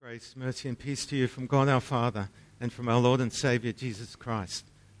Grace, mercy, and peace to you from God our Father and from our Lord and Saviour Jesus Christ.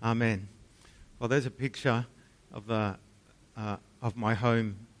 Amen. Well, there's a picture of my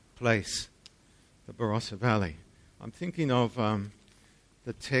home place, the Barossa Valley. I'm thinking of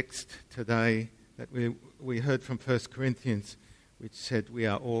the text today that we heard from 1 Corinthians, which said we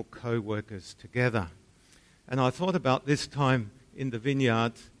are all co-workers together. And I thought about this time in the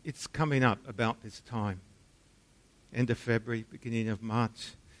vineyard. It's coming up about this time. End of February, beginning of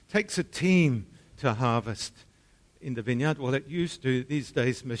March. Takes a team to harvest in the vineyard. Well, it used to. These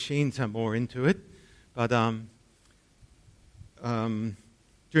days, machines are more into it. But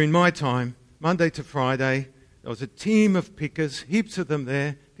during my time, Monday to Friday, there was a team of pickers, heaps of them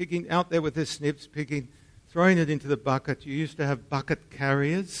there, picking out there with their snips, picking, throwing it into the bucket. You used to have bucket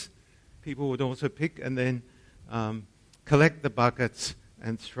carriers. People would also pick and then collect the buckets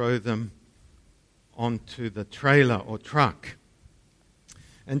and throw them onto the trailer or truck.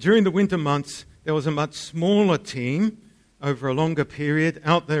 And during the winter months, there was a much smaller team over a longer period.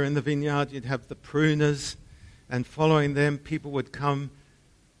 Out there in the vineyard, you'd have the pruners, and following them, people would come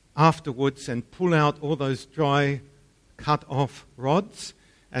afterwards and pull out all those dry, cut-off rods.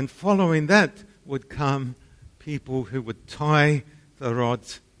 And following that would come people who would tie the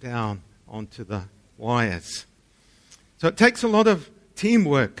rods down onto the wires. So it takes a lot of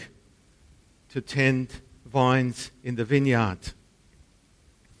teamwork to tend vines in the vineyard.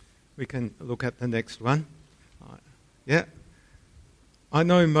 We can look at the next one. Yeah. I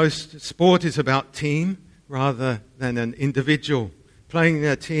know most sport is about team rather than an individual. Playing in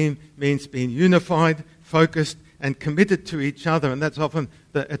a team means being unified, focused, and committed to each other. And that's often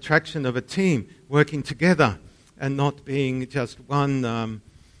the attraction of a team, working together and not being just one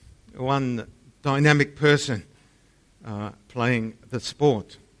dynamic person playing the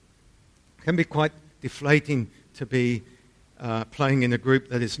sport. It can be quite deflating to be playing in a group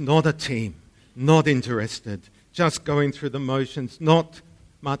that is not a team, not interested, just going through the motions, not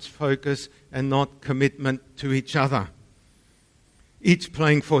much focus and not commitment to each other. Each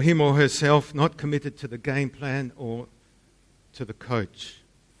playing for him or herself, not committed to the game plan or to the coach.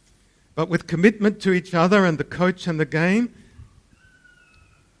 But with commitment to each other and the coach and the game,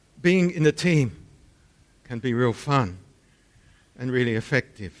 being in a team can be real fun and really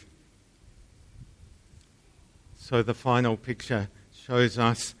effective. So the final picture shows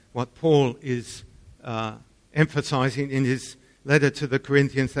us what Paul is emphasizing in his letter to the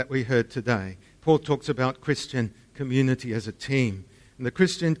Corinthians that we heard today. Paul talks about Christian community as a team. And the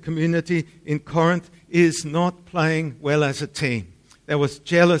Christian community in Corinth is not playing well as a team. There was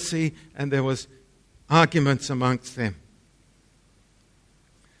jealousy and there was arguments amongst them.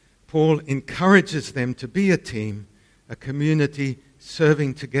 Paul encourages them to be a team, a community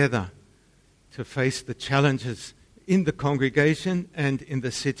serving together to face the challenges in the congregation and in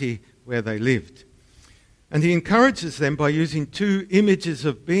the city where they lived. And he encourages them by using two images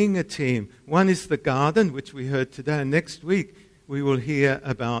of being a team. One is the garden, which we heard today, and next week we will hear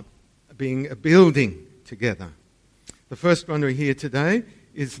about being a building together. The first one we hear today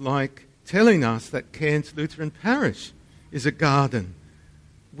is like telling us that Cairns Lutheran Parish is a garden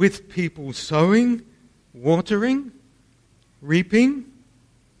with people sowing, watering, reaping,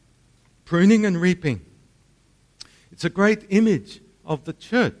 pruning and reaping. It's a great image of the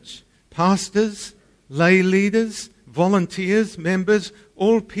church. Pastors, lay leaders, volunteers, members,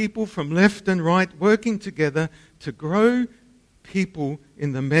 all people from left and right working together to grow people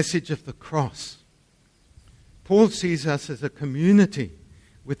in the message of the cross. Paul sees us as a community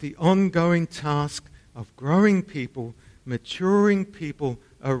with the ongoing task of growing people, maturing people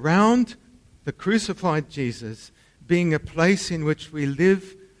around the crucified Jesus, being a place in which we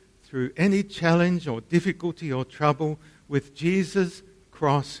live through any challenge or difficulty or trouble with Jesus'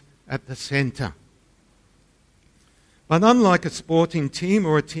 cross at the center. But unlike a sporting team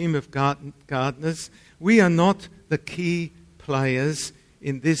or a team of gardeners, we are not the key players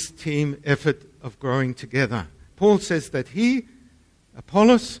in this team effort of growing together. Paul says that he,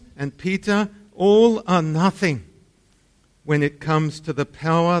 Apollos, and Peter all are nothing when it comes to the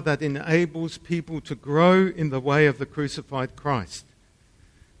power that enables people to grow in the way of the crucified Christ.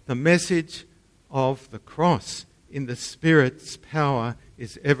 The message of the cross in the Spirit's power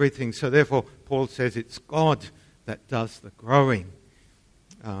is everything. So therefore, Paul says it's God that does the growing.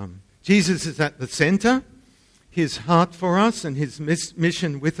 Jesus is at the center, his heart for us and his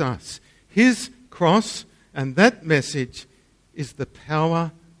mission with us. His cross and that message is the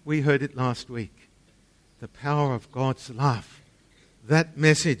power, we heard it last week, the power of God's love. That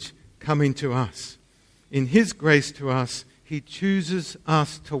message coming to us. In his grace to us, he chooses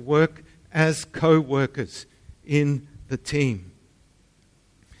us to work as co-workers in the team.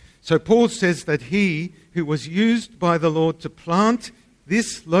 So Paul says that he, who was used by the Lord to plant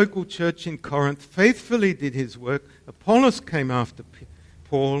this local church in Corinth, faithfully did his work. Apollos came after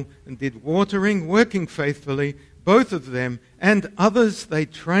Paul and did watering, working faithfully. Both of them and others they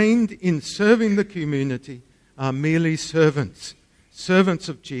trained in serving the community are merely servants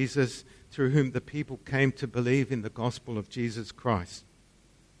of Jesus, through whom the people came to believe in the gospel of Jesus Christ.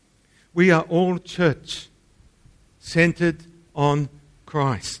 We are all church, centered on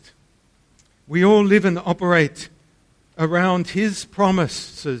Christ. We all live and operate around His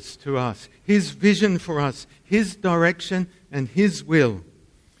promises to us, His vision for us, His direction and His will.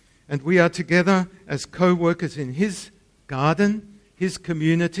 And we are together as co-workers in His garden, His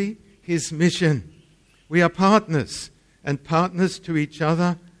community, His mission. We are partners and partners to each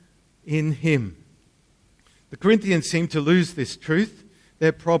other in Him. The Corinthians seem to lose this truth.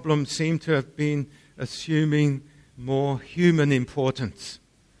 Their problem seemed to have been assuming more human importance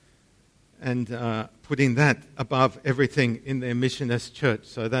and putting that above everything in their mission as church.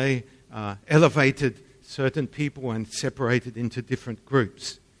 So they elevated certain people and separated into different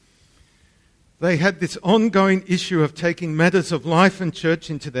groups. They had this ongoing issue of taking matters of life and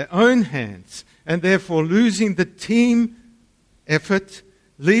church into their own hands and therefore losing the team effort,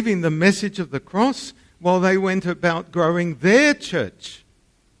 leaving the message of the cross while they went about growing their church,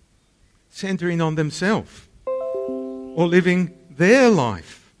 centering on themselves or living their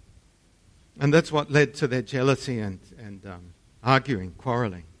life. And that's what led to their jealousy and arguing,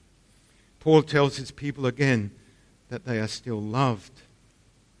 quarreling. Paul tells his people again that they are still loved,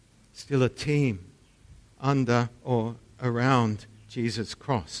 still a team under or around Jesus'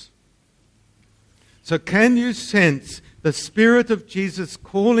 cross. So can you sense the Spirit of Jesus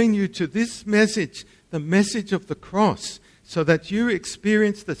calling you to this message, the message of the cross, so that you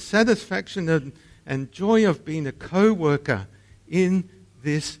experience the satisfaction and joy of being a co-worker in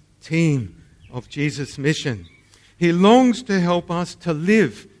this team of Jesus' mission? He longs to help us to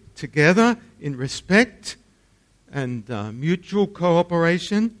live together in respect and mutual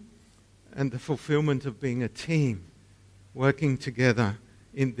cooperation and the fulfillment of being a team, working together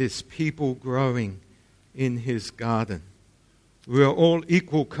in this people growing in His garden. We are all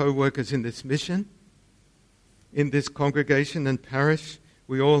equal co-workers in this mission. In this congregation and parish,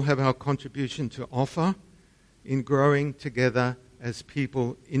 we all have our contribution to offer in growing together as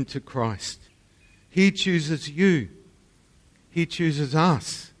people into Christ. He chooses you. He chooses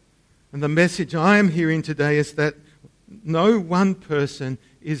us. And the message I am hearing today is that no one person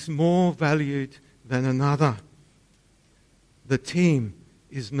is more valued than another. The team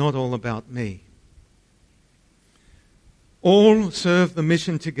is not all about me. All serve the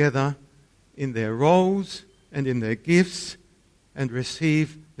mission together in their roles and in their gifts and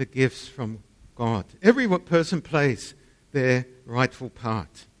receive the gifts from God. Every person plays their rightful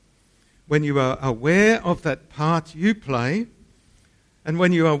part. When you are aware of that part you play, and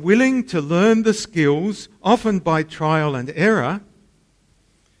when you are willing to learn the skills, often by trial and error,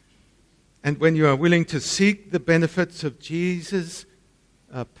 and when you are willing to seek the benefits of Jesus'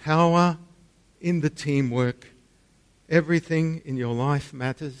 power in the teamwork, everything in your life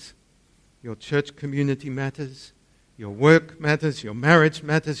matters. Your church community matters. Your work matters. Your marriage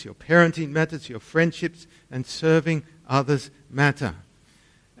matters. Your parenting matters. Your friendships and serving others matter.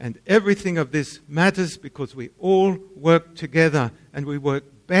 And everything of this matters because we all work together and we work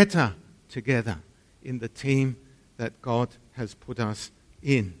better together in the team that God has put us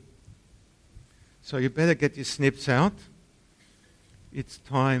in. So you better get your snips out. It's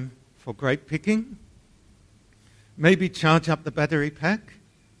time for grape picking. Maybe charge up the battery pack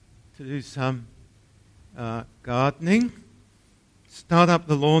to do some gardening. Start up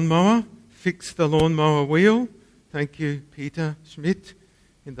the lawnmower. Fix the lawnmower wheel. Thank you, Peter Schmidt.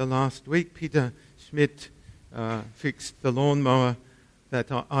 In the last week, Peter Schmidt fixed the lawnmower that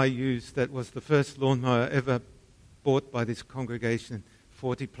I used. That was the first lawnmower ever bought by this congregation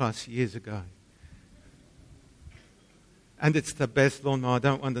 40 plus years ago. And it's the best lawnmower. I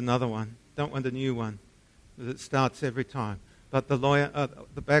don't want another one. Don't want a new one. Because it starts every time. But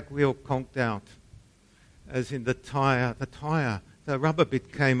the back wheel conked out. As in the rubber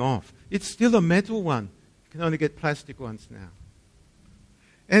bit came off. It's still a metal one. You can only get plastic ones now.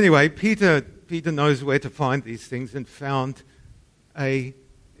 Anyway, Peter knows where to find these things and found a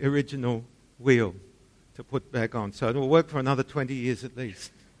original wheel to put back on. So it will work for another 20 years at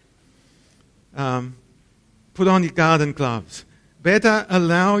least. Put on your garden gloves. Better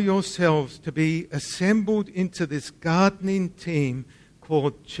allow yourselves to be assembled into this gardening team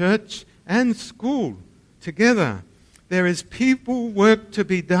called church and school together. There is people work to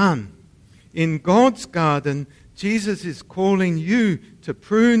be done in God's garden Jesus is calling you to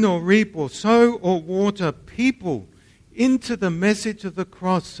prune or reap or sow or water people into the message of the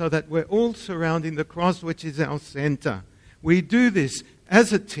cross, so that we're all surrounding the cross, which is our center. We do this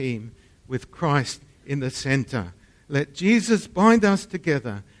as a team with Christ in the center. Let Jesus bind us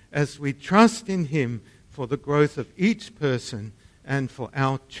together as we trust in him for the growth of each person and for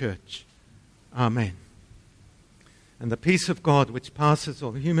our church. Amen. And the peace of God, which passes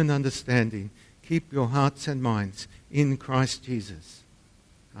all human understanding, keep your hearts and minds in Christ Jesus.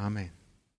 Amen.